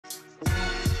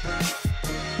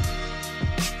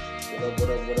What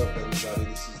up, everybody?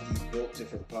 This is the Built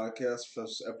Different Podcast,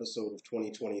 first episode of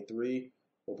 2023.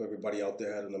 Hope everybody out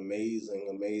there had an amazing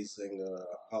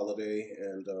holiday,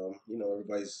 and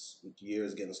everybody's year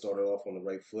is getting started off on the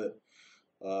right foot.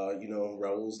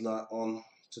 Raul's not on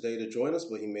today to join us,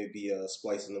 but he may be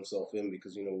splicing himself in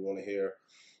because we want to hear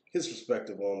his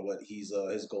perspective on what his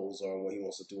goals are and what he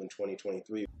wants to do in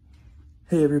 2023.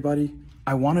 Hey everybody,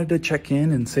 I wanted to check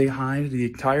in and say hi to the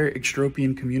entire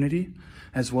Extropian community,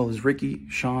 as well as Ricky,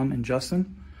 Sean, and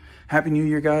Justin. Happy New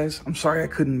Year, guys. I'm sorry I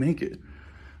couldn't make it.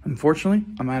 Unfortunately,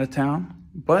 I'm out of town,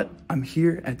 but I'm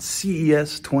here at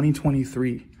CES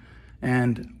 2023,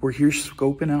 and we're here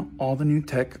scoping out all the new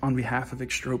tech on behalf of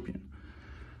Extropian.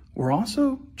 We're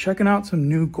also checking out some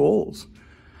new goals.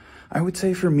 I would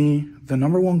say for me, the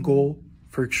number one goal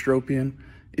for Extropian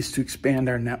is to expand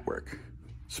our network.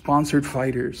 Sponsored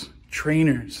fighters,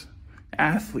 trainers,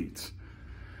 athletes,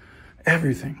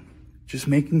 everything. Just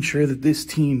making sure that this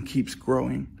team keeps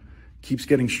growing, keeps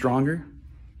getting stronger,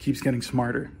 keeps getting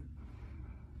smarter.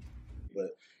 But,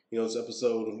 this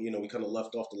episode, we kind of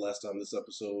left off the last time this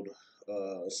episode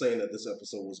saying that this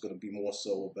episode was going to be more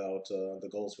so about the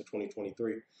goals for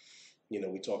 2023.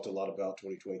 We talked a lot about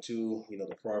 2022,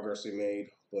 the progress we made,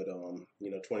 but,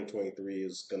 2023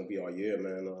 is going to be our year,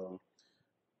 man.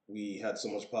 We had so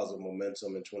much positive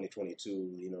momentum in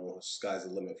 2022, sky's the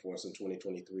limit for us in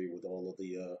 2023 with all of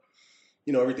the,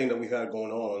 everything that we've had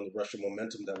going on, the rush of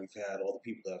momentum that we've had, all the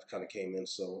people that have kind of came in.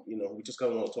 So, we just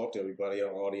kind of want to talk to everybody,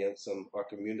 our audience and our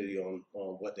community on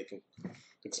what they can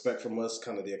expect from us,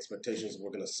 kind of the expectations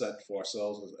we're going to set for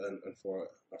ourselves and for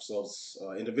ourselves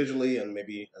individually and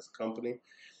maybe as a company.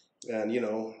 And,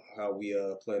 how we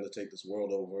plan to take this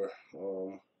world over,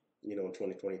 in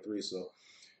 2023. So,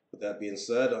 with that being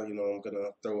said, I'm gonna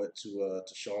throw it to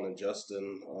Sean and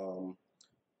Justin.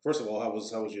 First of all, how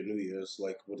was your New Year's?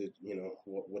 Like, what did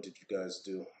you guys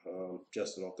do?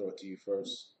 Justin, I'll throw it to you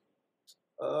first.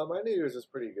 My New Year's was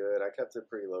pretty good. I kept it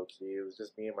pretty low key. It was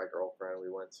just me and my girlfriend.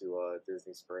 We went to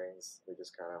Disney Springs. We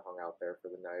just kind of hung out there for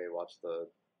the night, watched the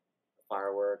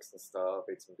fireworks and stuff,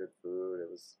 ate some good food. It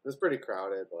was pretty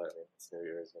crowded, but I mean, it's New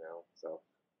Year's, so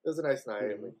it was a nice night.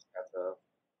 Mm-hmm. We just got to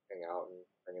hang out and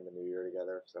bring in the new year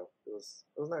together, so it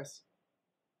was nice.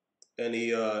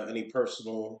 Any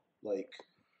personal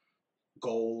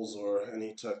goals or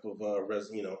any type of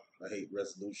I hate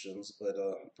resolutions, but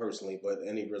personally, but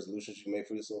any resolutions you made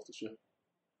for yourself this year?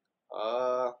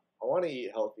 I want to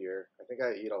eat healthier. I think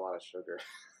I eat a lot of sugar.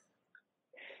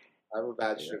 I have a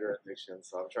bad sugar addiction,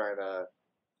 so I'm trying to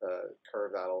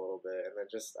curb that a little bit, and then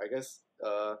just I guess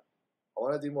I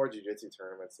want to do more jiu-jitsu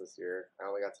tournaments this year. I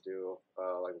only got to do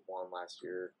one last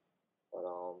year,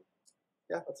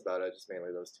 but that's about it. Just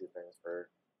mainly those two things for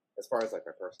as far as my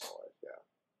personal life.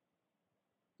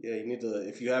 Yeah, you need to.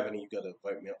 If you have any, you got to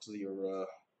invite me up to your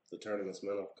the tournaments,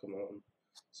 man. I'll come out and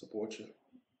support you.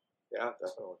 Yeah,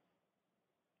 definitely.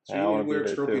 So you need to wear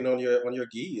Extropian on your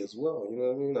gi as well. You know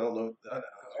what I mean? I don't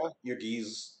know your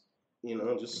gis.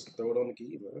 Just throw it on the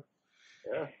gi, man.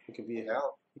 Yeah, it could be.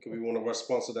 He could be one of our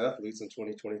sponsored athletes in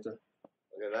 2023.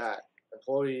 Look at that.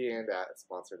 Employee and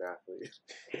sponsored athlete.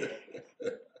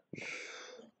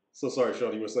 So sorry,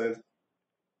 Sean, you were saying?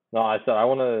 No, I said I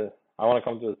want to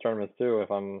come to the tournaments too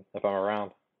if I'm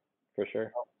around, for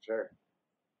sure. Oh, sure.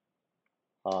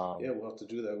 Yeah, we'll have to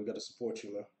do that. We got to support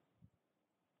you, man.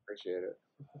 Appreciate it.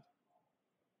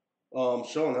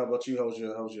 Sean, how about you? How was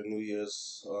your New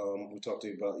Year's? We talked to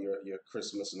you about your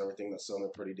Christmas and everything. That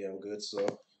sounded pretty damn good. So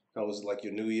how was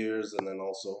your New Year's and then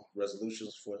also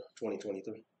resolutions for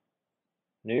 2023?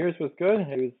 New Year's was good.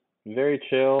 It was very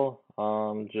chill.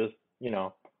 Just,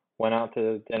 went out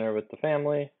to dinner with the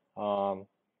family.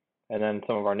 And then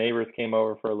some of our neighbors came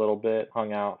over for a little bit,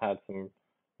 hung out, had some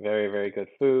very, very good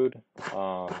food.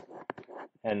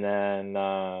 And then,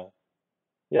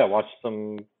 watched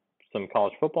some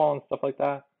college football and stuff like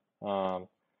that. And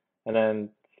then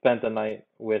spent the night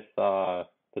with the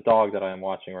dog that I am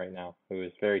watching right now, who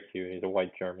is very cute. He's a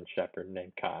white German Shepherd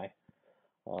named Kai.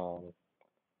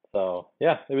 So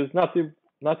yeah, it was not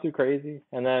too crazy.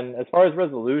 And then as far as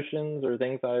resolutions or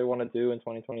things I want to do in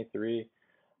 2023,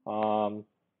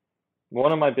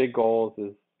 one of my big goals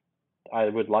is I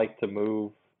would like to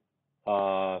move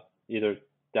either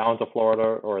down to Florida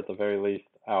or at the very least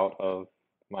out of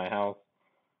my house.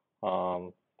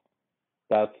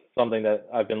 That's something that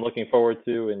I've been looking forward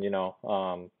to, and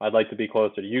I'd like to be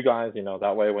closer to you guys.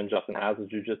 That way when Justin has a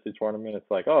jiu-jitsu tournament, it's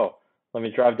like, oh, let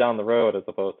me drive down the road as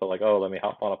opposed to oh, let me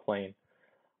hop on a plane.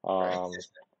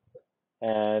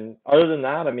 And other than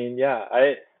that, I mean, yeah,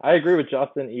 I agree with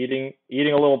Justin. Eating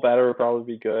a little better would probably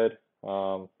be good.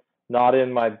 Not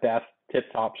in my best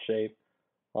tip-top shape,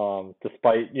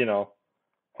 Despite,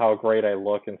 how great I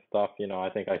look and stuff, I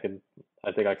think I could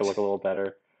look a little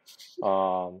better.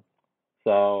 Um,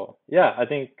 so yeah, I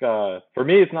think for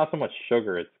me it's not so much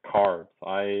sugar, it's carbs.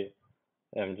 I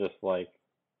am just like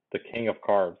the king of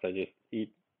carbs. I just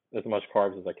eat as much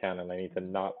carbs as I can, and I need to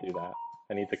not do that.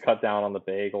 I need to cut down on the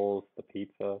bagels, the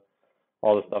pizza,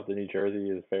 all the stuff that New Jersey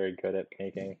is very good at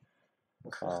making.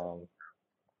 Um,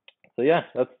 so yeah,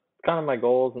 that's kind of my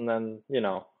goals, and then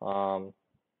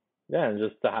yeah, and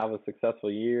just to have a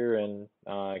successful year and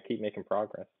keep making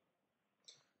progress.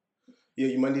 Yeah,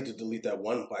 you might need to delete that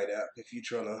One Bite app if you're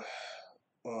trying to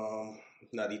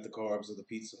not eat the carbs of the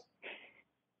pizza.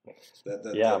 That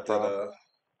that Yeah, that that uh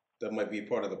that might be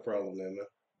part of the problem there, man.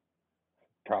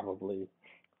 probably.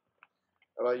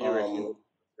 How about you, Ricky? Um, What's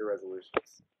your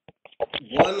resolutions?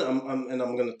 one,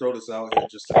 I'm gonna throw this out here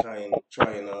just to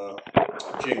try and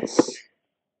jinx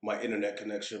my internet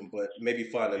connection, but maybe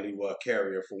find a new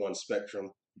carrier for one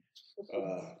Spectrum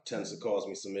tends to cause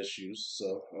me some issues.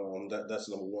 So that's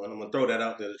number one. I'm gonna throw that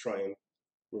out there to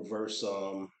reverse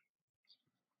um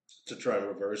try and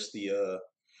reverse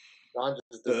Sean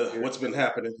just the disappeared. what's been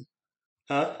happening,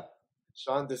 huh?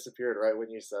 Sean disappeared right when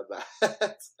you said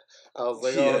that. I was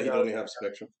like, Yeah, oh he god. don't even have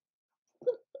Spectrum.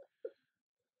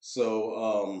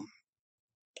 So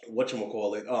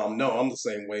whatchamacallit. No, I'm the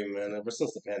same way, man. Ever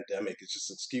since the pandemic, it's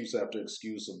just excuse after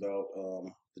excuse about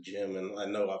the gym, and I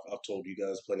know I've told you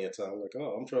guys plenty of time, like,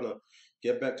 oh, I'm trying to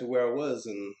get back to where I was,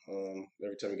 and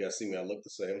every time you guys see me, I look the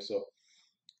same. So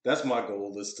that's my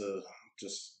goal, is to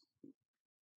just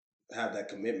have that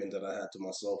commitment that I had to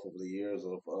myself over the years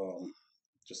of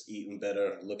just eating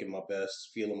better, looking my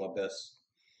best, feeling my best.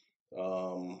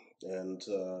 And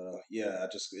yeah,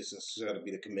 it's just got to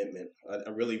be the commitment. I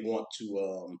really want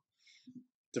to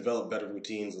develop better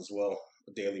routines as well,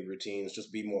 daily routines,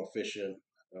 just be more efficient,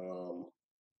 um,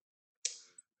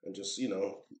 and just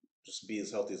be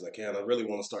as healthy as I can. I really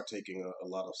want to start taking a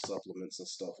lot of supplements and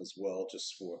stuff as well,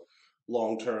 just for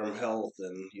long-term health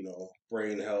and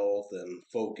brain health and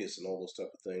focus and all those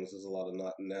type of things. There's a lot of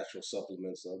not natural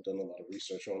supplements I've done a lot of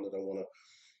research on that I want to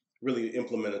really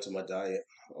implement into my diet,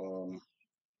 and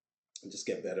just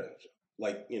get better.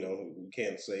 Like, we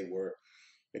can't say we're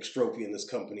extropian, this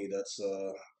company that's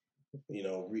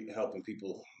helping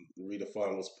people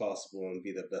redefine what's possible and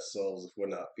be their best selves if we're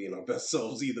not being our best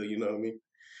selves either. You know what I mean?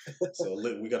 So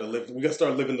we gotta live. We gotta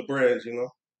start living the brand.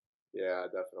 Yeah,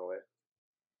 definitely.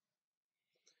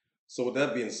 So with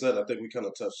that being said, I think we kind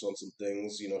of touched on some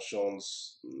things.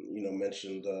 Sean's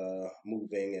mentioned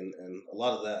moving, and a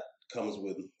lot of that comes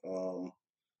with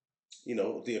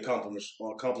the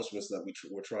accomplishments that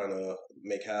we're trying to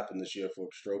make happen this year for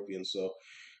Extropian. So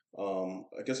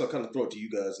I guess I'll kind of throw it to you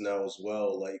guys now as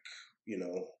well. Like, you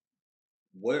know,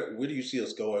 where do you see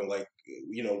us going? Like,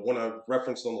 when I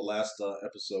referenced on the last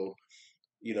episode,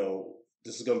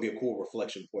 this is going to be a cool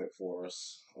reflection point for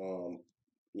us.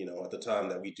 At the time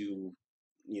that we do,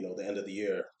 the end of the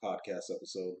year podcast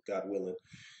episode, God willing.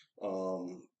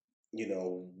 Um,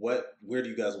 where do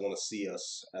you guys want to see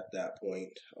us at that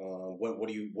point? What would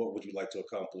you like to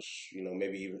accomplish?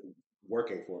 Maybe even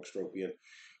working for Extropian.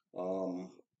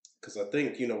 Um, because I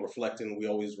think, reflecting, we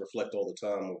always reflect all the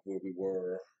time of where we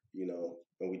were,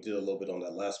 and we did a little bit on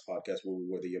that last podcast where we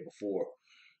were the year before.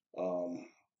 Um,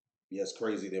 yeah, it's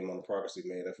crazy the amount of progress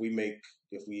we made.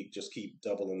 If we just keep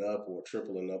doubling up or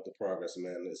tripling up the progress,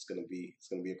 man, it's gonna be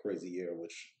a crazy year,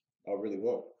 which I really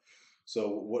want. So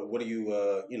what do you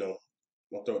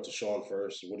I'll throw it to Sean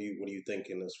first. What are you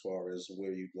thinking as far as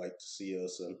where you'd like to see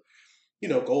us, and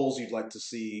goals you'd like to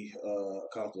see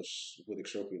accomplished with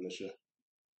Extropian this year?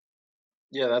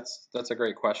 Yeah, that's a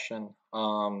great question.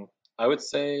 I would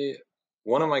say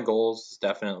one of my goals is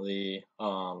definitely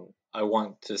I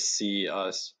want to see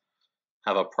us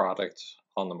have a product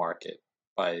on the market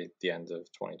by the end of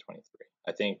 2023.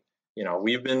 I think,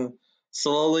 we've been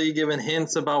slowly given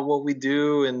hints about what we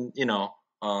do, and,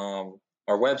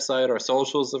 our website, our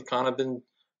socials have kind of been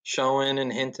showing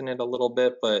and hinting it a little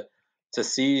bit, but to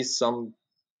see some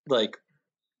like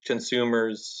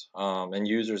consumers and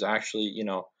users actually,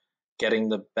 getting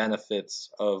the benefits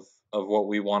of what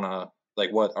we want to,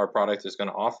 like what our product is going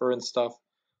to offer and stuff.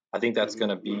 I think that's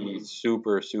going Hmm. to be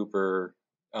super super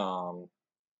um,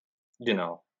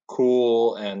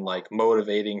 cool and like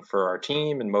motivating for our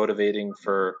team and motivating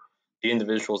for the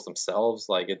individuals themselves.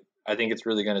 Like it, I think it's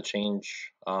really going to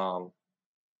change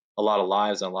a lot of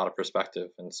lives and a lot of perspective.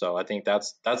 And so I think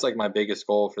that's like my biggest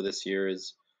goal for this year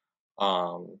is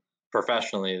um,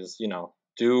 professionally is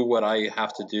do what I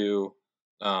have to do,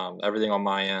 everything on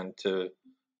my end to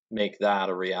make that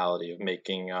a reality of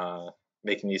making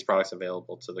these products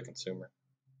available to the consumer.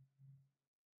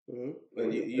 And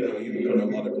you've been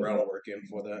putting a lot of groundwork in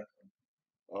for that.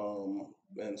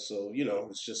 And so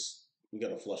it's just we got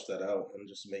to flush that out and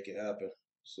just make it happen.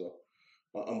 So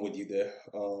I'm with you there.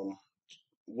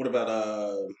 What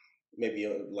about maybe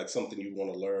like something you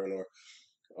want to learn, or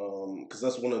because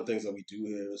that's one of the things that we do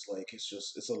here is like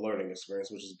it's a learning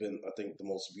experience, which has been I think the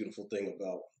most beautiful thing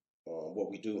about what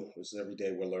we do is every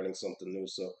day we're learning something new.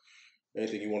 So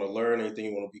anything you want to learn, anything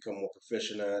you want to become more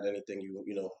proficient at, anything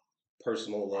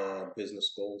personal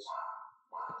business goals.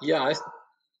 Yeah,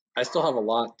 I still have a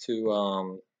lot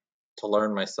to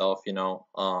learn myself.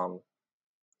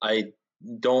 I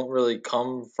don't really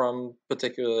come from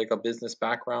particularly like a business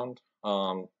background.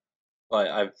 But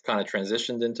I've kind of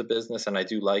transitioned into business and I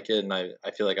do like it and I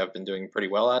feel like I've been doing pretty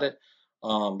well at it.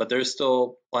 But there's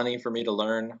still plenty for me to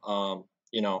learn.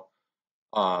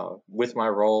 With my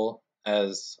role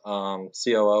as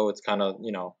COO, it's kind of,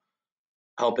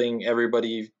 helping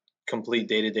everybody complete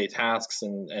day-to-day tasks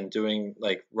and doing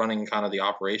like running kind of the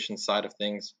operations side of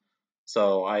things.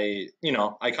 So I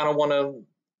kind of want to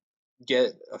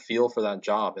get a feel for that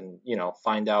job and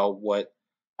find out what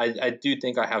I do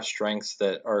think I have strengths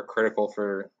that are critical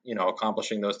for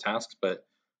accomplishing those tasks, but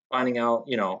finding out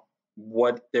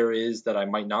what there is that I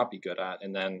might not be good at,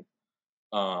 and then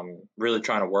really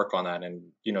trying to work on that, and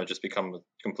just become a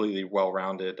completely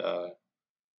well-rounded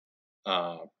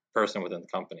uh, person within the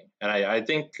company. And I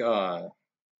think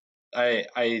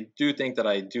I do think that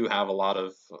I do have a lot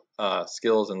of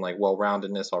skills and like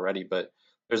well-roundedness already, but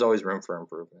there's always room for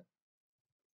improvement.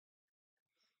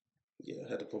 Yeah,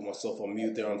 I had to put myself on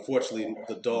mute there. Unfortunately,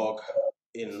 the dog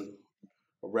in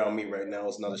around me right now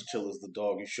is not as chill as the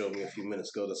dog you showed me a few minutes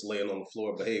ago that's laying on the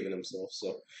floor behaving himself.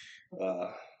 So,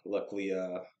 uh, luckily,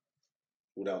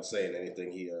 without saying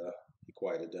anything, he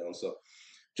quieted down. So,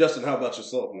 Justin, how about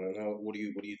yourself, man? What are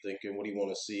you thinking? What do you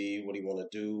want to see? What do you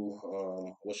want to do?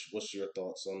 What's your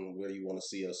thoughts on where you want to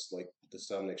see us like this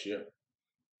time next year?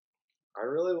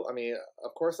 I mean,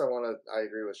 of course, I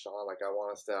agree with Sean. Like, I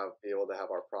want us to be able to have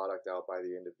our product out by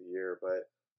the end of the year, but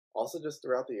also just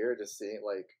throughout the year, just seeing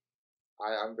like,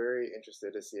 I'm very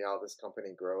interested to see how this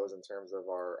company grows in terms of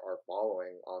our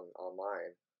following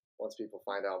online. Once people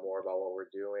find out more about what we're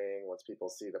doing, once people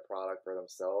see the product for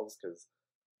themselves, because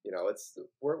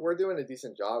we're doing a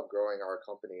decent job growing our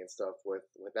company and stuff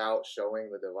without showing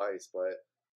the device, but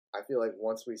I feel like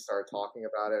once we start talking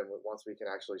about it and once we can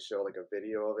actually show like a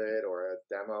video of it or a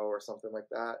demo or something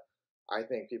like that, I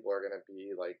think people are going to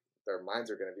be like, their minds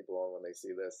are going to be blown when they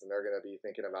see this and they're going to be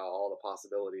thinking about all the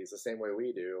possibilities the same way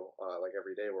we do, like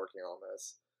every day working on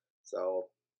this.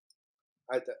 So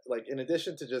like in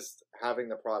addition to just having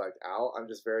the product out, I'm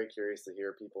just very curious to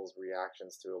hear people's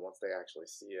reactions to it once they actually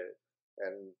see it,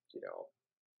 and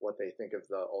what they think of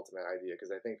the ultimate idea,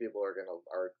 because I think people are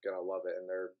gonna love it, and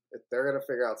they're gonna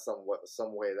figure out some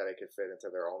way that it could fit into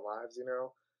their own lives.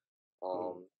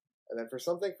 Mm. And then for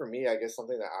something for me, I guess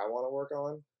something that I want to work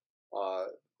on, uh,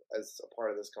 as a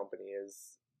part of this company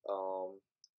is, um,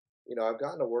 I've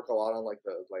gotten to work a lot on like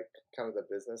kind of the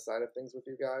business side of things with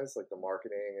you guys, like the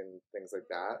marketing and things like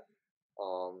that.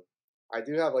 Um, I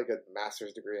do have like a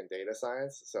master's degree in data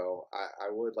science, so I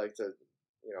would like to,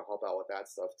 help out with that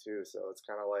stuff too. So it's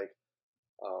kind of like,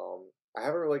 I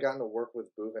haven't really gotten to work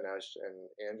with Bhuvanesh and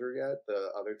Andrew yet, the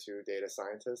other two data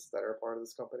scientists that are part of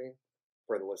this company,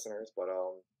 for the listeners. But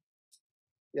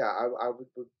yeah,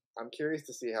 I'm curious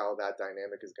to see how that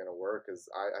dynamic is going to work, because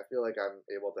I feel like I'm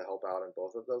able to help out in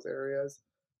both of those areas,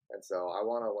 and so I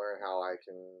want to learn how I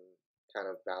can kind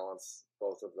of balance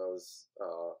both of those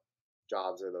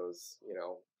jobs, or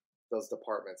those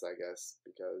departments, I guess,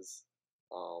 because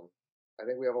um, I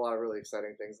think we have a lot of really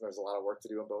exciting things, and there's a lot of work to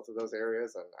do in both of those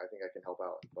areas, and I think I can help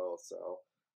out in both. So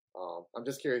I'm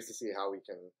just curious to see how I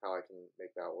can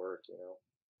make that work.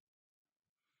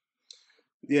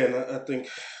 Yeah, and I think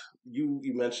you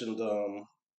mentioned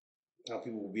how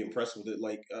people will be impressed with it.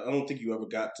 Like I don't think you ever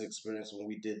got to experience when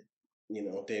we did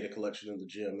data collection in the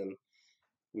gym and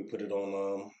we put it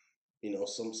on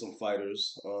some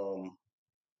fighters.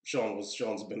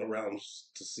 Sean's been around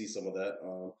to see some of that.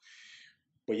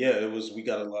 But yeah, we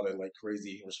got a lot of like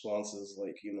crazy responses,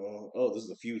 like oh, this is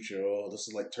the future. Oh, this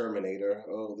is like Terminator.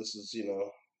 Oh, this is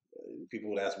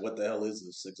people would ask, what the hell is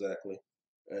this exactly?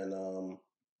 And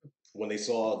when they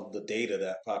saw the data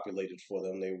that populated for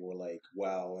them, they were like,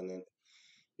 wow. And then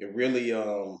it really,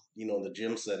 in the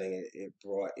gym setting, it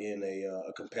brought in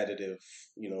a competitive,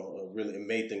 really it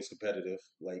made things competitive.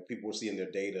 Like people were seeing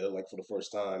their data like for the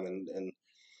first time, and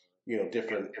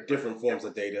different forms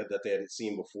of data that they hadn't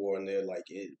seen before, and they're like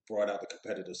it brought out the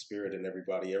competitive spirit in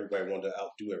everybody. Everybody wanted to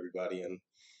outdo everybody, and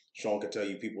Sean could tell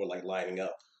you people were like lining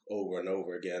up over and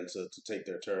over again to take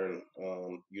their turn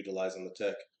utilizing the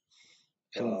tech.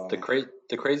 And Um,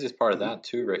 the craziest part of mhm. that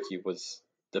too, Ricky, was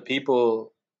the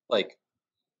people like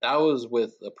that was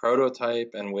with a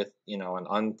prototype and with an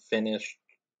unfinished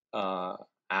uh,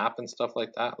 app and stuff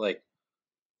like that. Like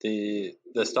the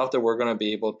stuff that we're going to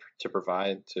be able to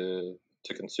provide to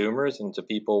consumers and to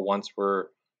people once we're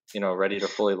ready to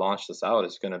fully launch this out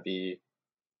is going to be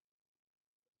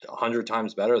 100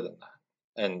 times better than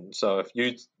that. And so if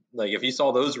you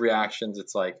saw those reactions,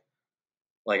 it's like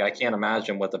I can't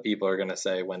imagine what the people are going to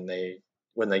say when they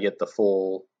get the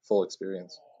full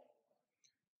experience.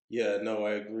 Yeah, no,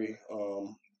 I agree.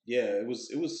 Yeah, it was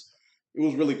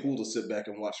really cool to sit back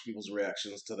and watch people's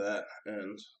reactions to that.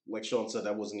 And like Sean said,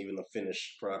 that wasn't even a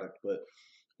finished product, but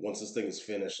once this thing is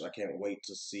finished, I can't wait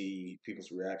to see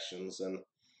people's reactions. And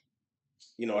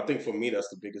I think for me, that's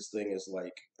the biggest thing is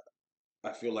like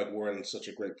I feel like we're in such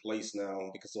a great place now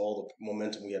because of all the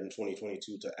momentum we had in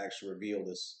 2022 to actually reveal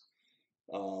this.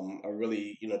 I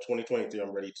really, 2023,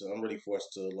 I'm ready for us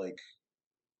to like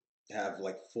have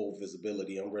like full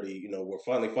visibility. I'm ready, we're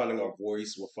finally finding our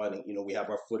voice. We're finding, we have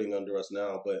our footing under us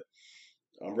now, but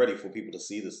I'm ready for people to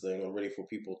see this thing. I'm ready for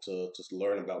people to just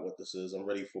learn about what this is. I'm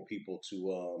ready for people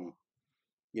to,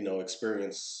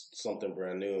 experience something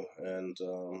brand new. And,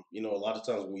 a lot of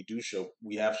times when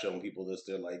we have shown people this,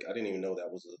 they're like, I didn't even know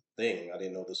that was a thing. I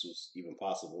didn't know this was even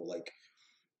possible. Like,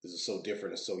 this is so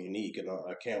different and so unique. And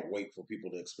I can't wait for people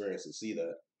to experience and see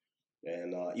that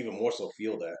and even more so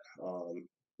feel that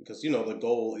because the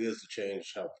goal is to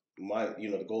change how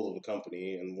the goal of the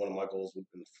company and one of my goals with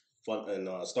fun and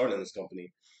starting this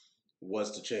company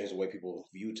was to change the way people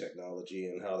view technology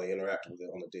and how they interact with it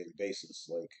on a daily basis.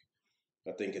 Like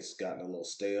I think it's gotten a little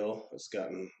stale, it's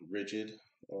gotten rigid,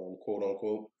 quote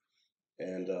unquote,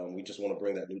 and we just want to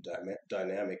bring that new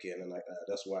dynamic in, and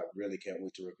that's why I really can't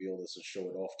wait to reveal this and show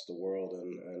it off to the world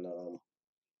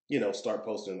and start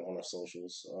posting on our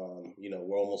socials.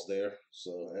 We're almost there.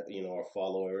 So, our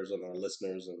followers and our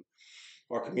listeners and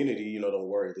our community, don't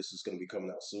worry. This is going to be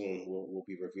coming out soon. We'll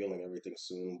be revealing everything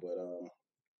soon. But,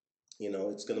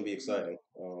 it's going to be exciting.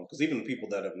 Because even the people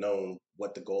that have known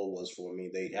what the goal was for me,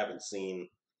 they haven't seen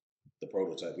the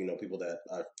prototype. People that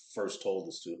I first told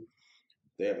this to,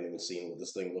 they haven't even seen what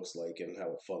this thing looks like and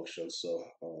how it functions. So,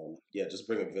 yeah, just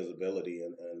bringing visibility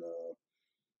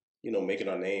and making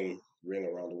our name ring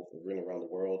around the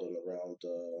world and around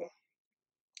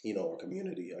our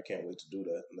community. I can't wait to do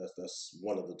that. And that's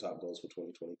one of the top goals for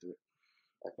 2023.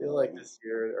 I feel like Um, this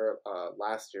year or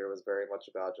last year was very much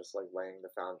about just like laying the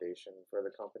foundation for the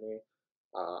company.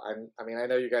 I mean, I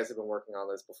know you guys have been working on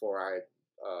this before I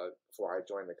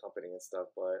joined the company and stuff,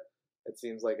 but it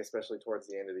seems like especially towards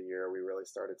the end of the year, we really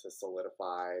started to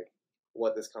solidify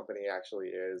what this company actually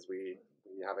is. We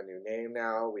have a new name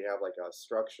now. We have like a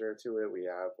structure to it. We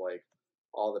have like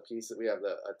all the pieces. We have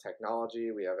the a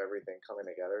technology. We have everything coming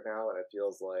together now, and it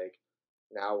feels like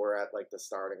now we're at like the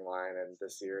starting line, and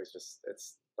this year is just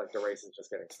it's like the race is just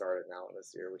getting started now in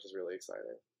this year, which is really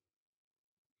exciting.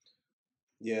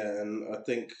 yeah, and I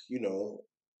think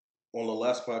on the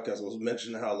last podcast I was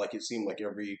mentioning how like it seemed like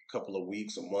every couple of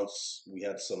weeks or months we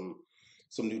had some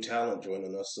new talent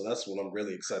joining us. So that's what I'm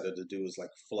really excited to do is like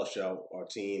flush out our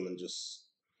team and just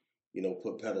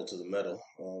put pedal to the metal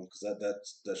because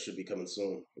that should be coming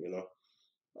soon.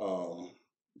 Um,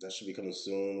 that should be coming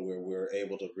soon where we're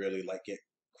able to really like get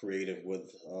creative with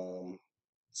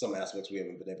some aspects we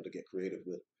haven't been able to get creative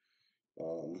with.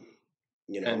 Um,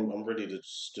 And I'm ready to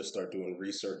just start doing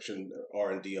research and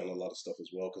R&D on a lot of stuff as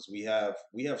well because we have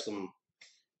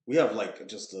like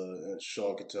just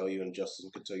Sean could tell you and Justin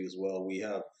could tell you as well. We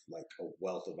have like a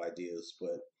wealth of ideas,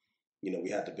 but we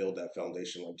had to build that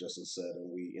foundation like Justin said,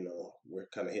 and we're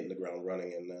kind of hitting the ground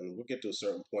running, and then we'll get to a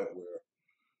certain point where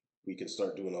we can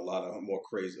start doing a lot of more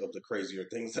crazy of the crazier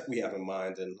things that we have in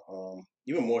mind, and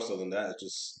even more so than that,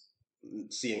 just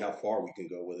seeing how far we can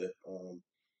go with it.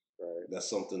 Right. That's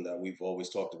something that we've always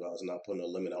talked about is not putting a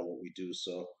limit on what we do.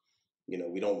 So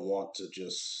we don't want to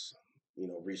just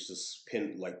reach this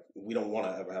pin like we don't want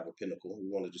to ever have a pinnacle. We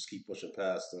want to just keep pushing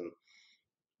past, and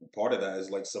part of that is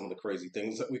like some of the crazy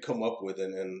things that we come up with,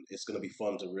 and it's going to be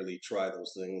fun to really try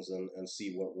those things and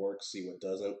see what works, see what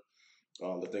doesn't.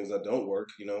 The things that don't work,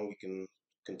 we can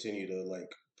continue to like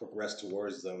progress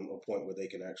towards them a point where they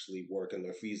can actually work and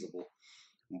they're feasible.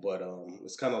 But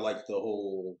it's kind of like the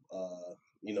whole,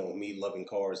 me loving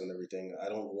cars and everything.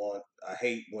 I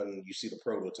hate when you see the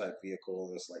prototype vehicle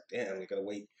and it's like, damn, you gotta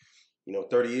wait,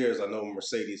 30 years. I know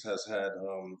Mercedes has had,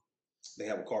 they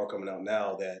have a car coming out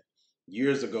now that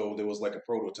years ago there was like a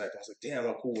prototype. I was like, damn,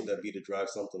 how cool would that be to drive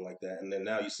something like that? And then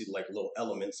now you see like little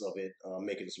elements of it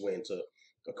making its way into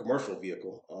a commercial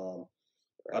vehicle.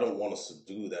 I don't want us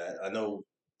to do that.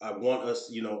 I want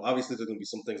us, obviously there's going to be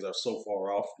some things that are so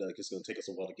far off that it's going to take us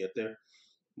a while to get there.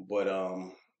 But I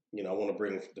want to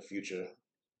bring the future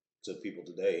to people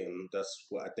today, and that's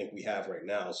what I think we have right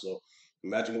now. So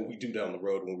imagine what we do down the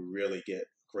road when we really get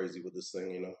crazy with this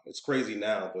thing. It's crazy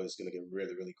now, but it's going to get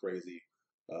really, really crazy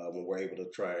when we're able to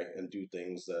try and do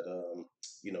things that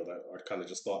that are kind of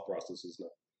just thought processes now.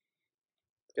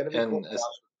 It's gonna be cool. And as,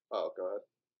 Oh, go ahead.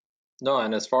 no,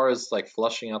 and as far as like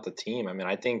flushing out the team, I mean,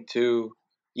 I think too,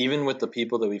 even with the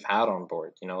people that we've had on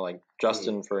board, like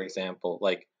Justin, for example,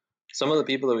 like some of the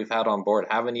people that we've had on board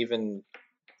haven't even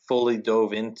fully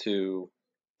dove into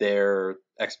their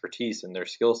expertise and their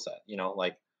skill set.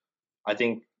 Like I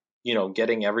think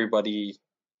getting everybody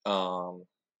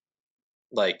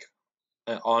like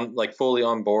on like fully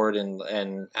on board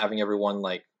and having everyone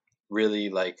like really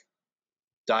like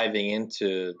diving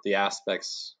into the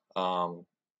aspects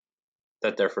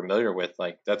that they're familiar with,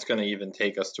 like that's going to even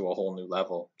take us to a whole new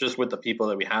level just with the people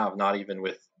that we have, not even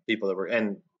with people that we're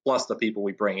and plus the people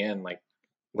we bring in. Like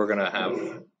we're going to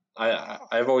have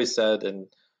I've always said, and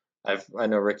I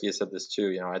know Ricky has said this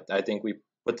too, I think we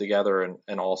put together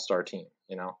an all-star team.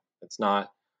 It's not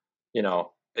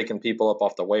picking people up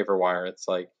off the waiver wire. It's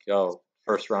like,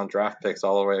 first round draft picks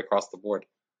all the way across the board.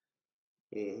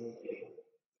 Mm-hmm.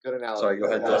 Good analogy. Sorry, go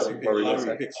ahead, Justin.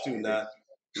 Lottery picks too, not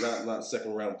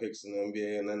second round picks in the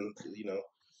NBA. And then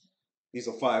these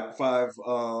are five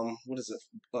what is it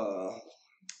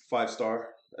 5-star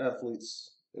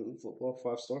athletes in football.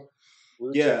 5-star.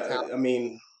 Blue chip Yeah, talent. I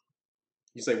mean,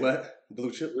 you say what?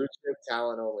 Blue chip? Blue chip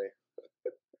talent only.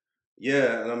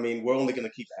 Yeah, and I mean we're only going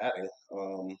to keep adding.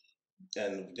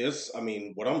 And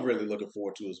what I'm really looking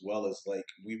forward to as well is like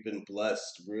we've been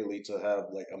blessed really to have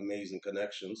like amazing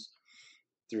connections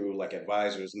through like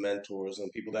advisors, mentors,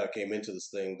 and people that came into this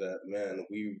thing that man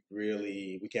we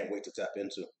can't wait to tap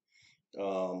into.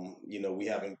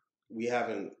 We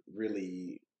haven't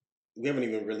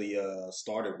even really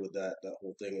started with that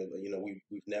whole thing.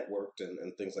 We've networked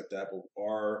and things like that, but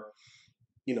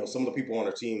some of the people on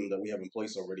our team that we have in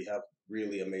place already have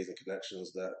really amazing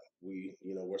connections that we're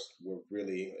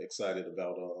really excited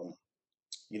about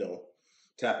you know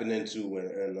tapping into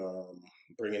and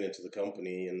bringing into the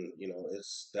company, and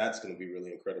it's that's going to be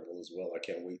really incredible as well. I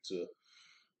can't wait to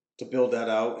build that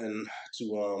out and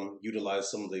to utilize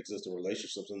some of the existing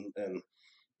relationships, and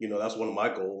that's one of my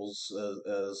goals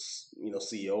as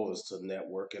CEO is to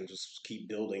network and just keep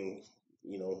building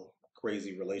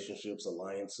crazy relationships,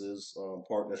 alliances,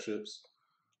 partnerships.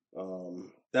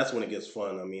 That's when it gets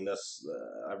fun. I mean, that's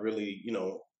I really,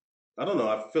 I don't know.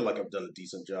 I feel like I've done a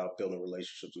decent job building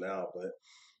relationships now, but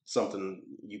something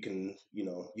you can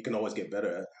always get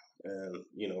better at. And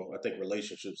I think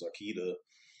relationships are key to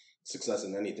success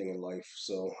in anything in life.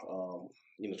 So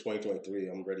 2023,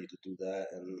 I'm ready to do that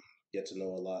and get to know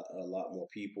a lot more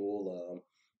people.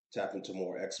 Tap into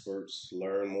more experts,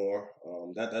 learn more.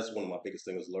 That's one of my biggest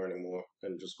things, learning more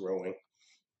and just growing.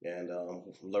 And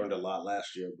learned a lot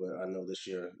last year, but I know this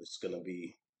year it's gonna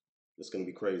be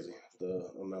crazy. The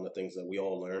amount of things that we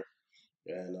all learn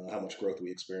and how much growth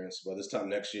we experience. By this time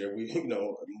next year,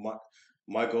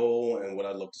 my goal and what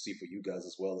I'd love to see for you guys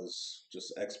as well is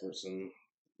just experts in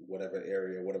whatever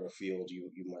area, whatever field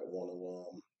you might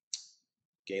want to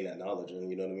gain that knowledge in.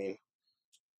 You know what I mean?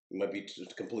 We might be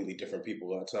just completely different people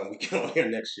by the time we get on here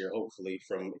next year. Hopefully,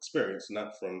 from experience,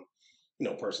 not from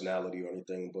personality or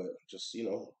anything, but just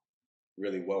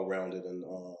really well-rounded and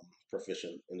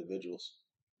proficient individuals.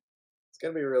 It's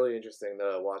gonna be really interesting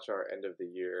to watch our end of the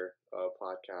year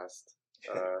podcast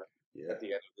Yeah. at the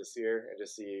end of this year and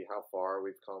just see how far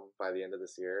we've come by the end of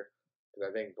this year. Because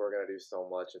I think we're gonna do so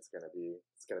much. It's gonna be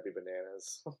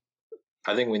bananas.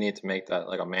 I think we need to make that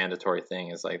like a mandatory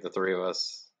thing. Is like the three of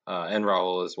us and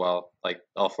Raul as well. Like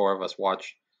all four of us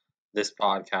watch this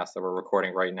podcast that we're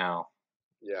recording right now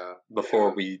Yeah.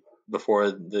 before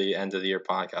the end of the year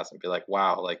podcast and be like,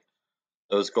 wow, like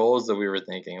those goals that we were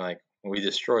thinking, like we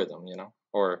destroyed them,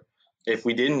 or if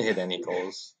we didn't hit any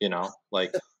goals,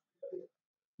 like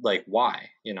why,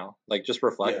 like just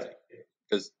reflecting,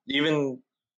 because even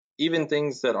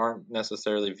things that aren't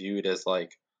necessarily viewed as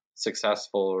like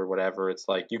successful or whatever, it's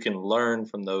like you can learn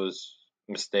from those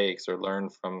mistakes or learn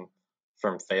from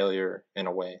failure in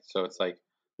a way. So it's like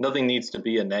nothing needs to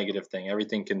be a negative thing.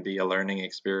 Everything can be a learning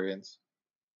experience.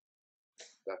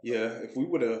 Yeah, if we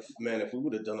would have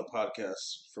done a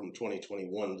podcast from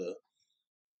 2021 to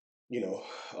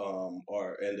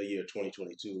our end of year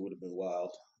 2022, it would have been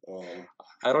wild.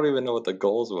 I don't even know what the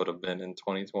goals would have been in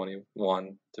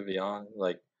 2021, to be honest.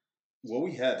 Like, well,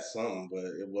 we had some, but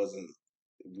it wasn't.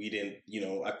 We didn't.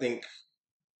 I think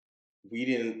we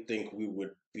didn't think we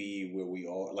would be where we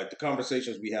are. Like the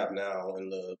conversations we have now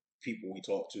and the people we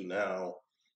talk to now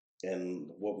and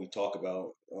what we talk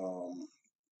about,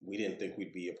 we didn't think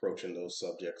we'd be approaching those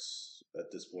subjects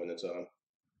at this point in time.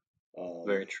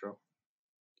 Very Um, true.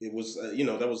 it was,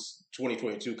 that was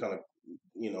 2022 kind of,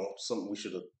 something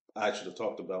I should have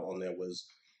talked about on there was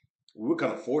we were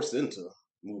kind of forced into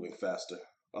moving faster.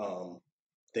 Um,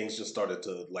 Things just started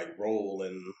to like roll,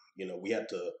 and we had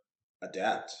to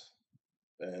adapt,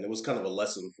 and it was kind of a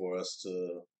lesson for us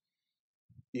to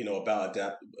about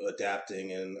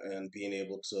adapting and being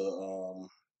able to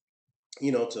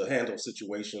to handle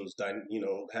situations,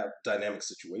 have dynamic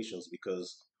situations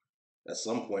because at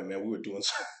some point, man, we were doing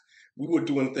we were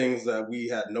doing things that we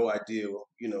had no idea,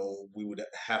 we would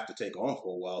have to take on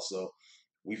for a while. So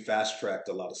we fast tracked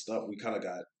a lot of stuff. We kind of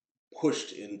got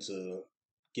pushed into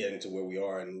getting to where we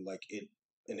are, and like it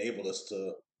enabled us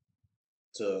to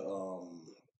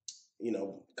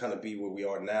kind of be where we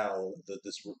are now.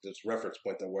 This reference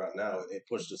point that we're at now, it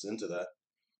pushed us into that.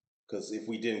 Because if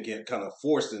we didn't get kind of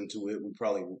forced into it, we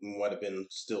probably might have been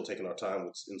still taking our time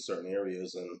in certain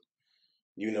areas, and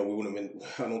we wouldn't have been.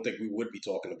 I don't think we would be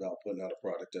talking about putting out a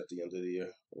product at the end of the year,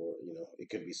 or it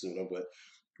could be sooner, but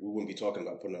we wouldn't be talking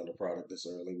about putting out a product this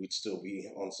early. We'd still be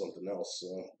on something else. So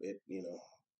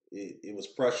it was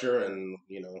pressure, and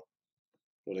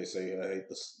what they say. I hate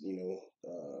this,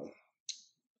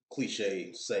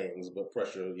 cliche sayings, but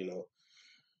pressure.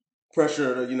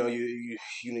 Pressure. You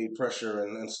need pressure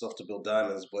and stuff to build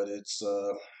diamonds, but it's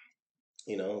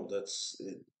that's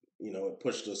it. It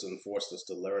pushed us and forced us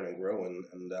to learn and grow,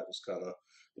 and that was kind of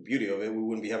the beauty of it. We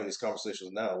wouldn't be having these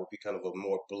conversations now. It would be kind of a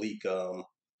more bleak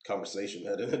conversation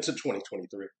heading into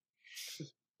 2023.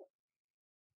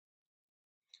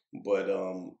 But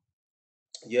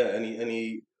yeah.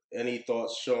 Any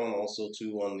thoughts, Sean? Also,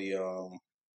 too, on the on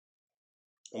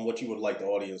what you would like the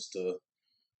audience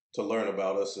to learn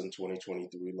about us in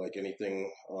 2023. Like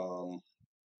anything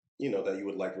that you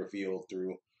would like revealed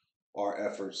through our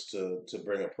efforts to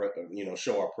bring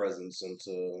show our presence and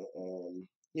to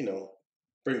you know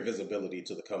bring visibility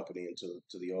to the company and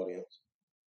to the audience.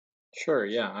 Sure,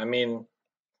 yeah. I mean,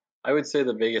 I would say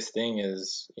the biggest thing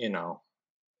is,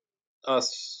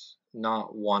 us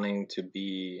not wanting to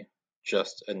be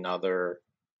just another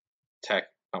tech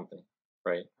company,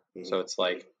 right? Hmm. So it's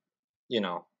like, you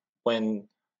know, when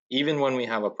even when we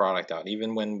have a product out,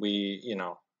 even when we,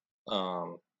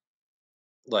 um,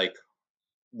 like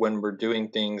when we're doing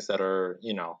things that are,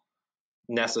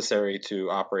 necessary to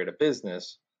operate a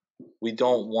business, we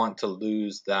don't want to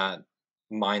lose that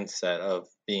mindset of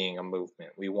being a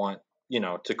movement. We want,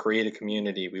 to create a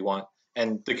community. We want,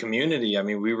 and the community, I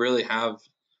mean, we really have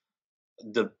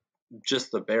the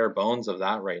just the bare bones of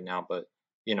that right now, but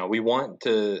we want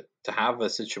to have a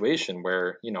situation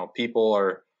where, people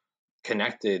are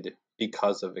connected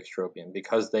because of extropian,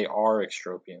 because they are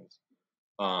extropians.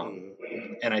 Um,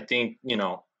 Hmm. and I think,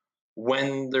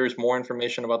 when there's more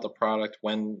information about the product,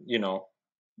 when,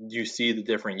 you see the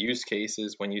different use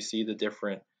cases, when you see the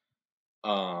different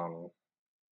um,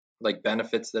 like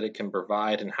benefits that it can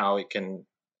provide and how it can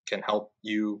help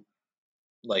you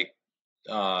like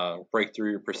break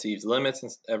through your perceived limits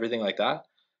and everything like that,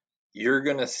 you're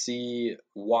gonna see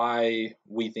why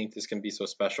we think this can be so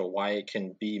special, why it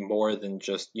can be more than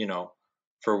just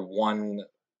for one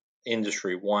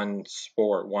industry, one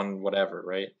sport, one whatever,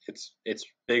 right? It's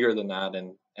bigger than that,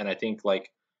 and I think like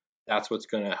that's what's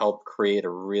going to help create a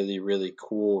really really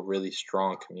cool, really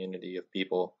strong community of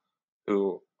people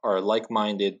who are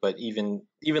like-minded, but even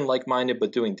like-minded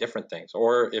but doing different things.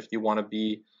 Or if you want to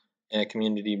be in a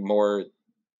community more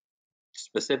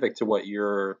specific to what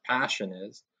your passion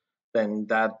is, then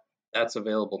that's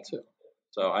available too.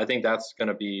 So I think that's going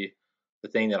to be the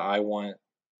thing that I want,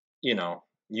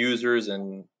 users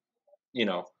and you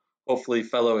know, hopefully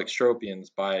fellow extropians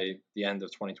by the end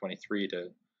of 2023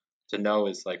 to know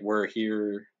is like we're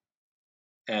here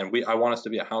and I want us to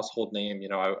be a household name.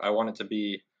 I want it to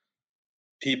be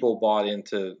people bought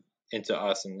into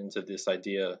us and into this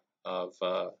idea of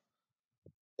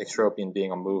extropian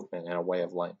being a movement and a way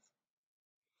of life.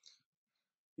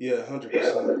 Yeah,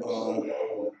 100%.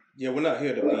 Yeah, we're not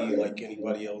here to be like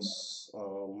anybody else.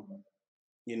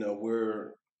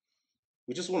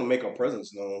 We just want to make our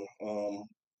presence known.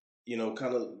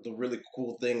 Kind of the really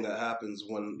cool thing that happens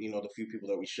when the few people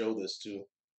that we show this to,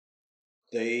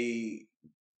 they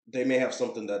they may have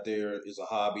something that there is a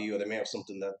hobby, or they may have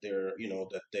something that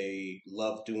that they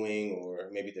love doing, or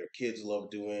maybe their kids love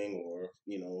doing, or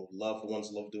loved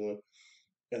ones love doing,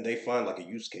 and they find like a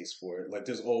use case for it. Like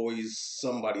there's always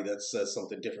somebody that says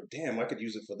something different. Damn, I could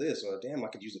use it for this, or damn, I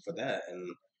could use it for that. And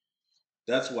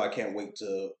that's why I can't wait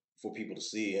to for people to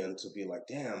see and to be like,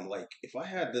 damn, like if I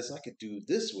had this, I could do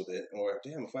this with it, or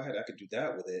damn, if I had, I could do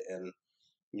that with it. And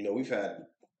we've had,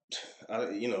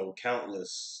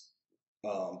 countless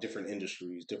different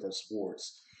industries, different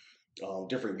sports,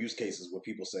 different use cases where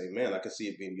people say, man, I could see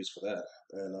it being used for that.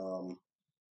 And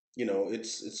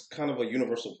it's kind of a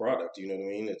universal product. You know what I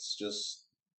mean? It's just,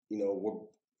 we're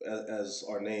as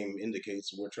our name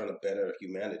indicates, we're trying to better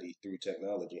humanity through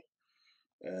technology.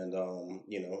 And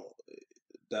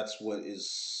that's what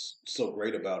is so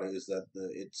great about it, is that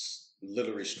it's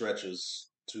literally stretches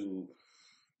to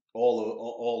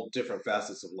all different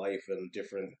facets of life and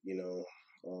different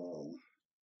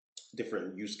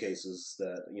different use cases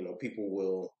that people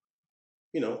will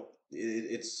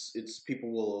it's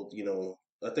people will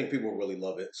I think people will really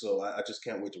love it. So I just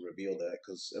can't wait to reveal that,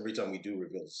 because every time we do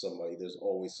reveal to somebody, there's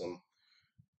always some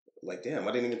like, damn,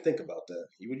 I didn't even think about that.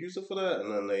 You would use it for that,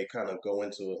 and then they kind of go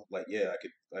into like, yeah,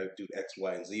 I do X,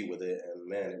 Y, and Z with it, and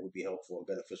man, it would be helpful and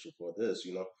beneficial for this,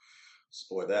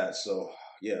 or that. So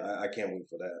yeah, I can't wait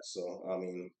for that. So I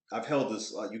mean, I've held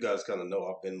this. You guys kind of know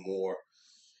I've been more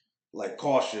like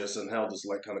cautious and held this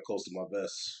like kind of close to my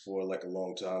vest for like a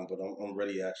long time, but I'm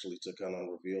ready actually to kind of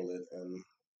reveal it and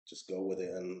just go with it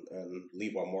and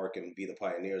leave our mark and be the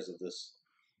pioneers of this.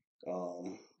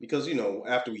 Because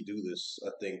after we do this,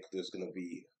 I think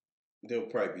there'll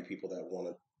probably be people that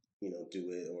want to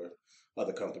do it, or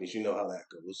other companies. You know how that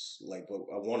goes. Like, but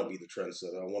I want to be the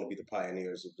trendsetter. I want to be the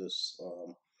pioneers of this.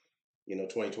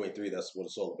 2023. That's what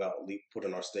it's all about.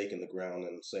 Putting our stake in the ground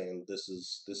and saying this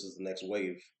is the next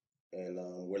wave, and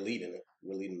we're leading it.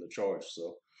 We're leading the charge.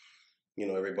 So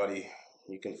everybody,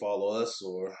 you can follow us,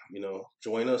 or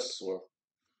join us, or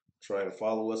try and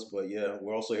follow us. But yeah,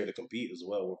 we're also here to compete as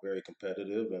well. We're very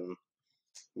competitive, and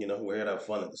we're here to have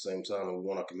fun at the same time, and we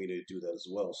want our community to do that as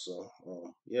well. So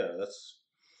yeah,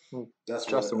 Hmm. that's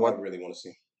what Justin, I what really want to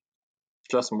see.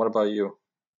 Justin, what about you?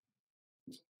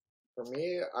 For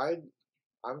me,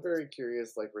 I'm very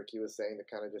curious, like Ricky was saying, to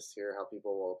kind of just hear how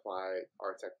people will apply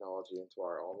our technology into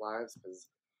our own lives, because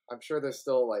I'm sure there's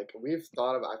still like we've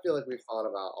thought about. I feel like we've thought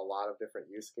about a lot of different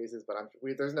use cases, but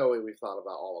there's no way we've thought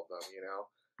about all of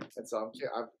them. And so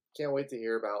I can't wait to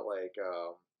hear about like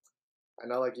I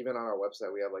know like even on our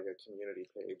website we have like a community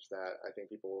page that I think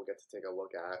people will get to take a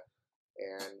look at,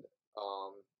 and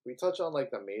we touch on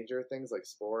like the major things like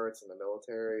sports and the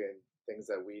military and things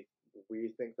that we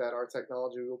think that our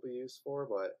technology will be used for,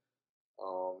 but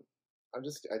um, I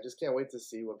just can't wait to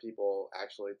see when people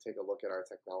actually take a look at our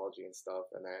technology and stuff,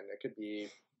 and then it could be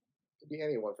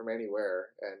anyone from anywhere,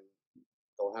 and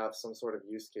they'll have some sort of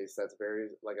use case that's very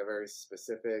like a very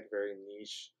specific, very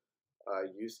niche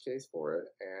use case for it,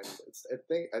 and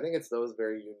I think it's those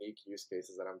very unique use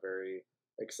cases that I'm very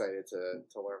excited to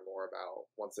learn more about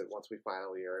once we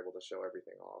finally are able to show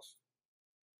everything off.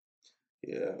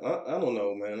 Yeah, I don't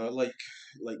know, man. I like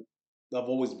I've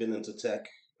always been into tech,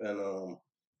 and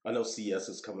I know CS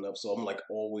is coming up, so I've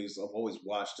always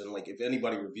watched, and like if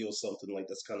anybody reveals something like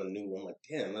that's kind of new, I'm like,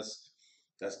 damn,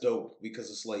 that's dope, because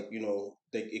it's like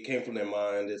it came from their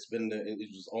mind. It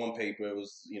was on paper. It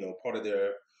was part of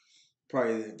their,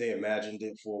 probably they imagined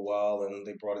it for a while and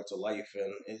they brought it to life.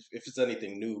 And if it's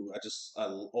anything new, I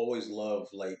always love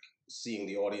like seeing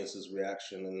the audience's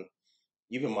reaction, and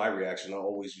even my reaction. I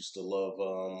always used to love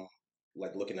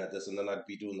like looking at this, and then I'd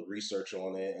be doing the research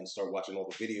on it and start watching all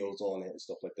the videos on it and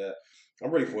stuff like that.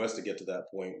 I'm ready for us to get to that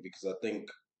point, because I think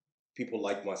people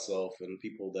like myself and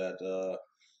people that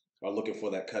are looking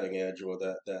for that cutting edge, or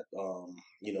that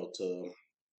to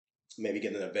maybe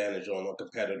get an advantage on a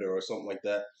competitor or something like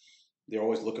that. They're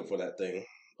always looking for that thing.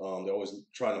 They're always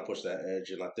trying to push that edge,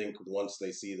 and I think once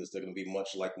they see this, they're going to be much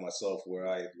like myself, where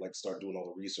I like start doing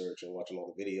all the research and watching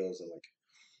all the videos and like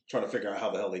trying to figure out how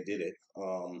the hell they did it.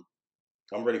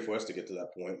 I'm ready for us to get to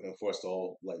that point, and for us to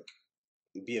all like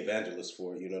be evangelists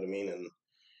for it. You know what I mean? And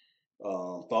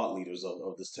thought leaders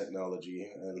of this technology.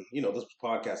 And this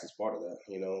podcast is part of that.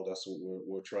 That's what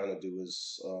we're trying to do.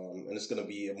 And it's going to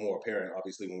be more apparent,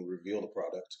 obviously, when we reveal the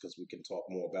product, because we can talk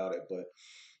more about it. But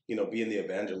being the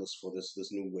evangelist for this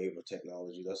new wave of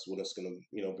technology, that's when it's going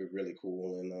to be really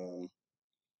cool. And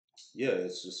yeah,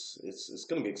 it's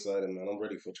gonna be exciting, man. I'm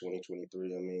ready for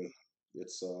 2023. I mean,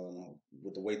 it's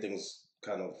with the way things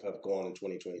kind of have gone in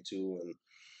 2022, and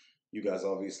you guys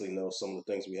obviously know some of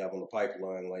the things we have on the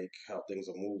pipeline, like how things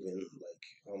are moving.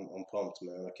 Like I'm pumped,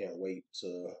 man. I can't wait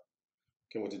to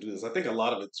do this. I think a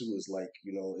lot of it too is like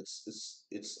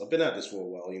it's I've been at this for a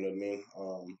while. You know what I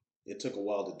mean? It took a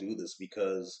while to do this,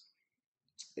 because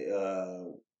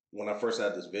uh, when I first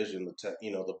had this vision,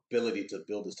 the ability to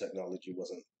build this technology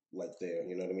wasn't like there.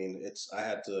 You know what I mean? I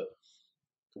had to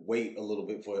wait a little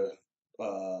bit for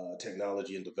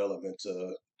technology and development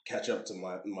to catch up to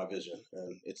my vision,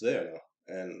 and it's there now.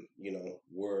 And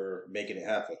we're making it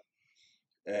happen.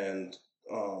 And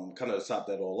kind of to top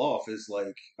that all off is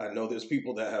like I know there's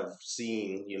people that have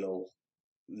seen,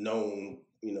 known,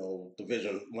 the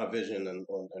vision, my vision,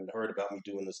 and heard about me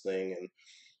doing this thing. And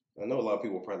I know a lot of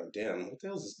people are probably like, "Damn, what the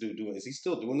hell is this dude doing? Is he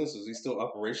still doing this? Is he still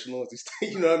operational? Is he still,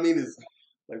 you know what I mean? Is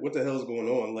like, what the hell is going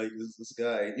on? Like this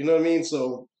guy, you know what I mean?"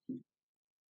 So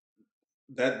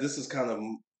that this is kind of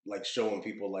like showing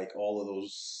people like all of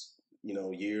those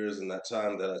years and that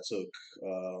time that I took,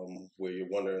 where you're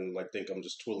wondering like think I'm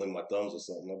just twiddling my thumbs or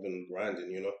something. I've been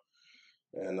grinding,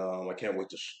 and I can't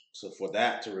wait for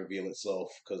that to reveal itself,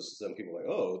 because then people are like,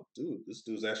 oh dude, this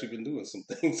dude's actually been doing some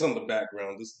things on the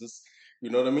background. This you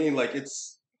know what I mean? Like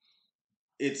it's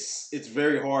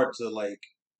very hard to like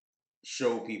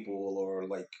show people, or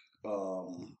like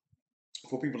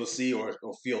for people to see, or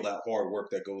feel that hard work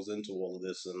that goes into all of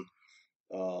this. And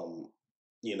um,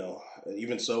 you know,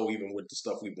 even so, even with the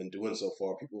stuff we've been doing so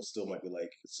far, people still might be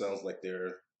like, it sounds like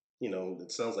they're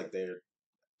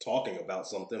talking about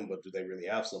something, but do they really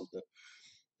have something?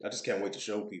 I just can't wait to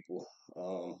show people.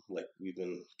 Like we've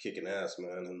been kicking ass,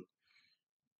 man, and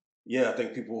yeah, I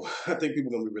think people gonna be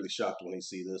really shocked when they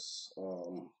see this.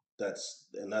 That's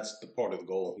the part of the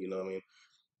goal. You know what I mean?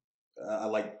 I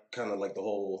like kind of like the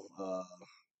whole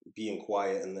being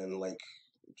quiet and then like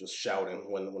just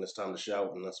shouting when it's time to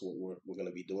shout, and that's what we're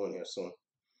gonna be doing here soon.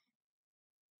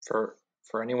 For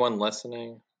anyone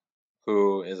listening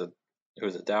who is a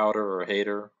doubter or a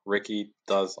hater, Ricky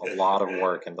does a lot of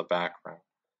work in the background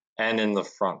and in the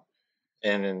front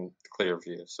and in clear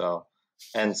view.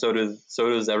 And so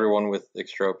does everyone with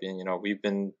Extropian. We've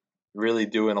been really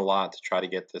doing a lot to try to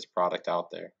get this product out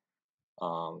there.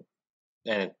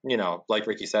 And like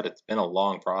Ricky said, it's been a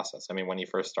long process. I mean, when he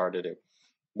first started, it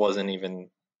wasn't even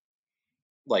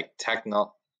like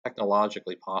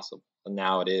technologically possible, and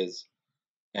now it is.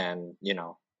 And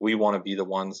we want to be the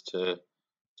ones to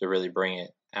really bring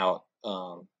it out,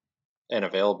 and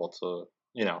available to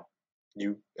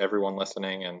everyone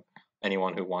listening, and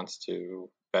anyone who wants to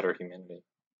better humanity.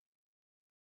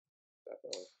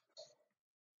 Definitely.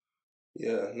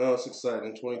 Yeah, no, it's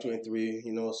exciting. 2023,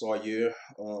 it's our year.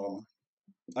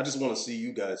 I just want to see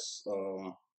you guys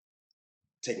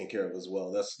taken care of as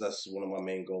well. That's one of my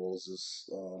main goals, is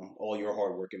all your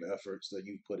hard work and efforts that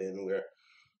you put in, where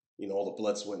all the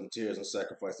blood, sweat, and tears and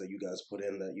sacrifice that you guys put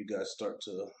in, that you guys start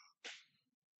to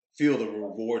feel the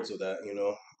rewards of that.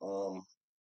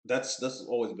 That's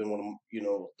always been one of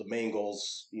the main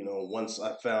goals. Once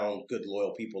I found good,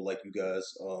 loyal people like you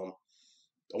guys,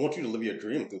 I want you to live your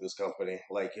dream through this company.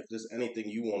 Like, if there's anything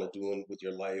you want to do with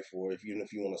your life, or even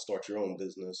if you want to start your own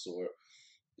business, or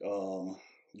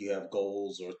you have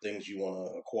goals or things you want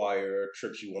to acquire,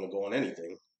 trips you want to go on,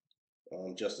 anything.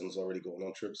 Justin's already going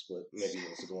on trips, but maybe he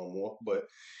wants to go on more. But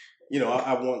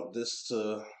I want this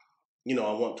to,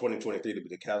 I want 2023 to be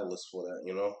the catalyst for that.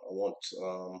 I want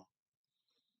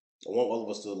all of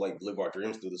us to like live our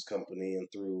dreams through this company and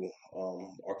through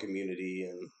our community,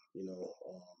 and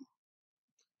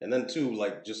and then too,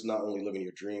 like, just not only living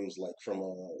your dreams like from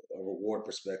a reward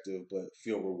perspective, but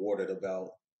feel rewarded about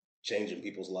changing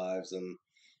people's lives, and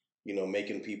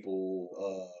making people.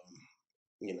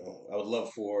 I would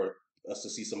love for us to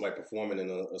see somebody performing in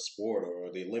a sport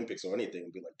or the Olympics or anything,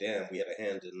 and be like, damn, we had a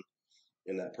hand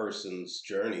in that person's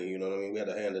journey. You know what I mean? We had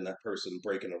a hand in that person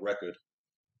breaking a record.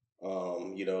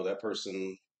 That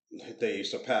person, they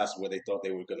surpassed where they thought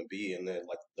they were going to be, and they're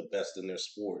like the best in their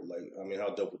sport. Like, I mean,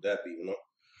 how dope would that be?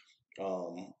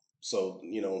 So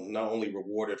not only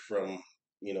rewarded from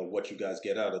what you guys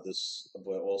get out of this,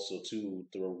 but also too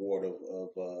the reward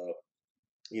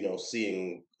of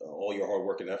seeing all your hard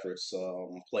work and efforts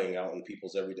playing out in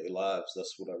people's everyday lives.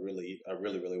 That's what I really,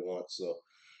 really want. So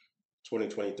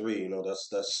 2023,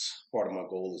 that's part of my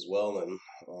goal as well, and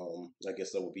I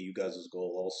guess that would be you guys'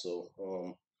 goal also.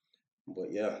 But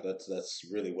yeah, that's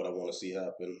really what I want to see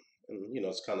happen, and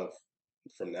it's kind of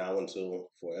from now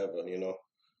until forever.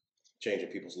 Changing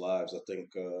people's lives. I think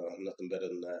nothing better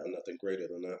than that, and nothing greater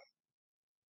than that.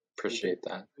 Appreciate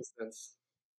that. Sense.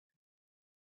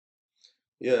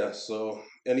 Yeah. So,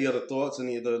 any other thoughts?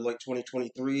 Any other like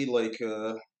 2023? Like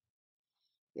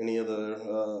any other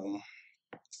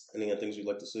any other things you'd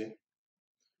like to see,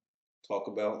 talk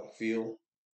about, feel?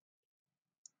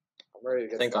 I'm ready to I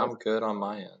get think started. I'm good on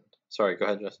my end. Sorry, go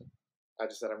ahead, Justin. I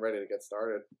just said I'm ready to get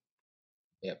started.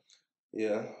 Yep.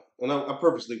 Yeah. And I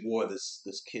purposely wore this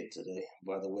kit today,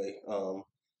 by the way. I'm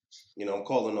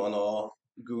calling on all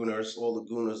the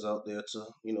gooners out there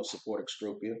to support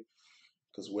Extropia.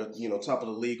 because we're top of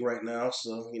the league right now.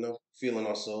 So feeling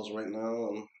ourselves right now,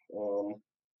 and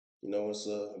it's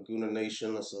a Gooner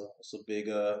Nation. It's a big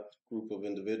group of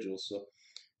individuals. So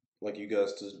like you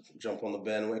guys to jump on the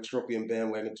bandwagon, Extropian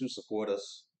bandwagon to support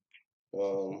us.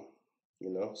 Um,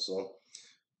 so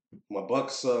my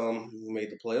Bucks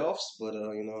made the playoffs, but I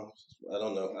don't know. I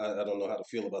don't know how to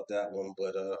feel about that one,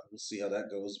 but we'll see how that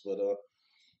goes. But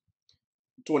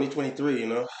 2023,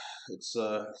 it's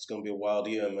gonna be a wild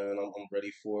year, man. I'm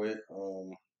ready for it.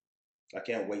 I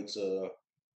can't wait to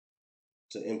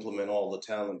implement all the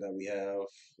talent that we have.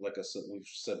 Like I said, we've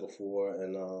said before,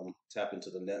 and tap into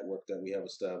the network that we have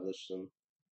established. And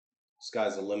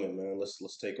sky's the limit, man.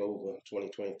 Let's take over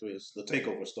 2023. The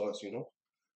takeover starts.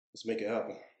 Let's make it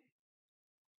happen.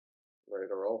 Ready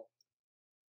to roll.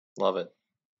 Love it.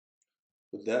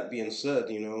 With that being said,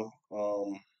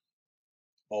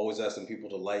 always asking people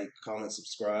to like, comment,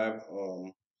 subscribe.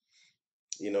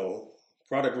 You know,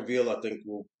 product reveal. I think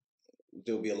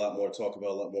there'll be a lot more to talk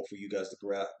about, a lot more for you guys to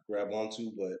grab onto.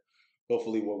 But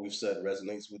hopefully, what we've said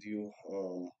resonates with you.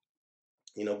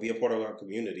 Be a part of our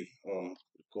community.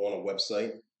 Go on our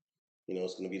website.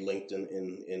 It's going to be linked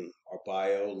in our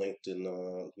bio, linked in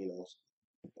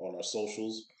on our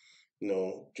socials.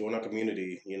 Join our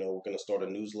community. We're going to start a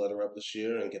newsletter up this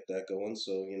year and get that going.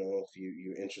 So if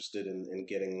you're interested in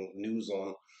getting news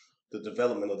on the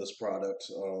development of this product,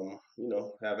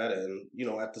 have at it. And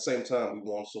at the same time,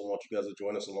 we also want you guys to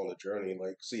join us along the journey,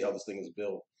 like see how this thing is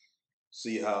built,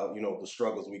 see how the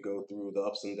struggles we go through, the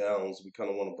ups and downs. We kind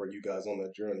of want to bring you guys on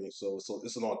that journey. So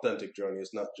it's an authentic journey.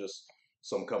 It's not just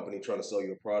some company trying to sell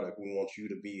you a product. We want you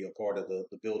to be a part of the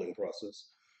building process.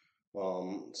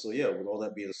 So yeah, with all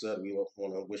that being said, we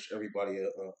want to wish everybody a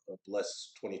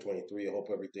blessed 2023. I hope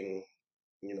everything,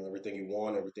 everything you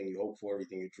want, everything you hope for,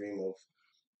 everything you dream of,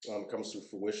 comes to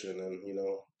fruition. And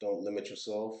don't limit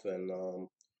yourself, and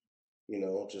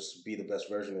just be the best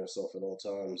version of yourself at all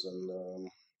times. And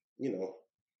you know,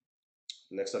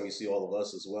 next time you see all of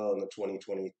us as well in the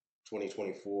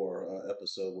 2024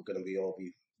 episode, we're going to be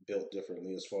built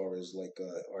differently as far as like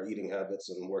our eating habits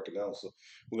and working out. So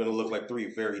we're going to look like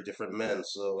three very different men.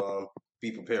 So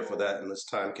be prepared for that in this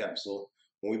time capsule.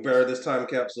 When we bury this time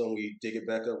capsule and we dig it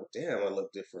back up, damn, I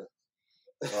look different.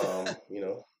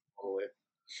 Totally.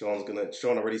 Sean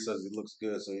already says he looks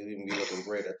good, so he'll even be looking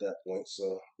great at that point.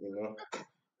 So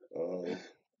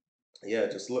yeah,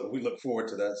 we look forward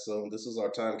to that. So this is our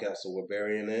time capsule. We're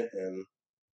burying it, and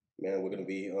man, we're gonna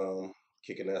be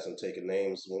kicking ass and taking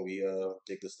names when we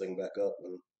dig this thing back up,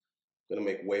 and gonna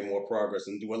make way more progress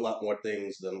and do a lot more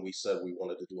things than we said we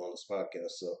wanted to do on this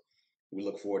podcast. So we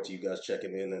look forward to you guys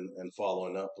checking in and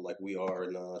following up like we are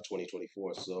in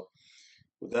 2024. So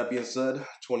with that being said,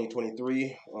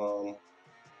 2023.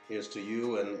 Here's to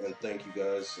you, and thank you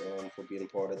guys for being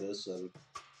part of this. And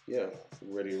yeah,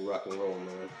 we're ready to rock and roll,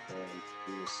 man.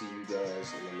 We will see you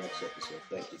guys in the next episode.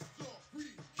 Thank you.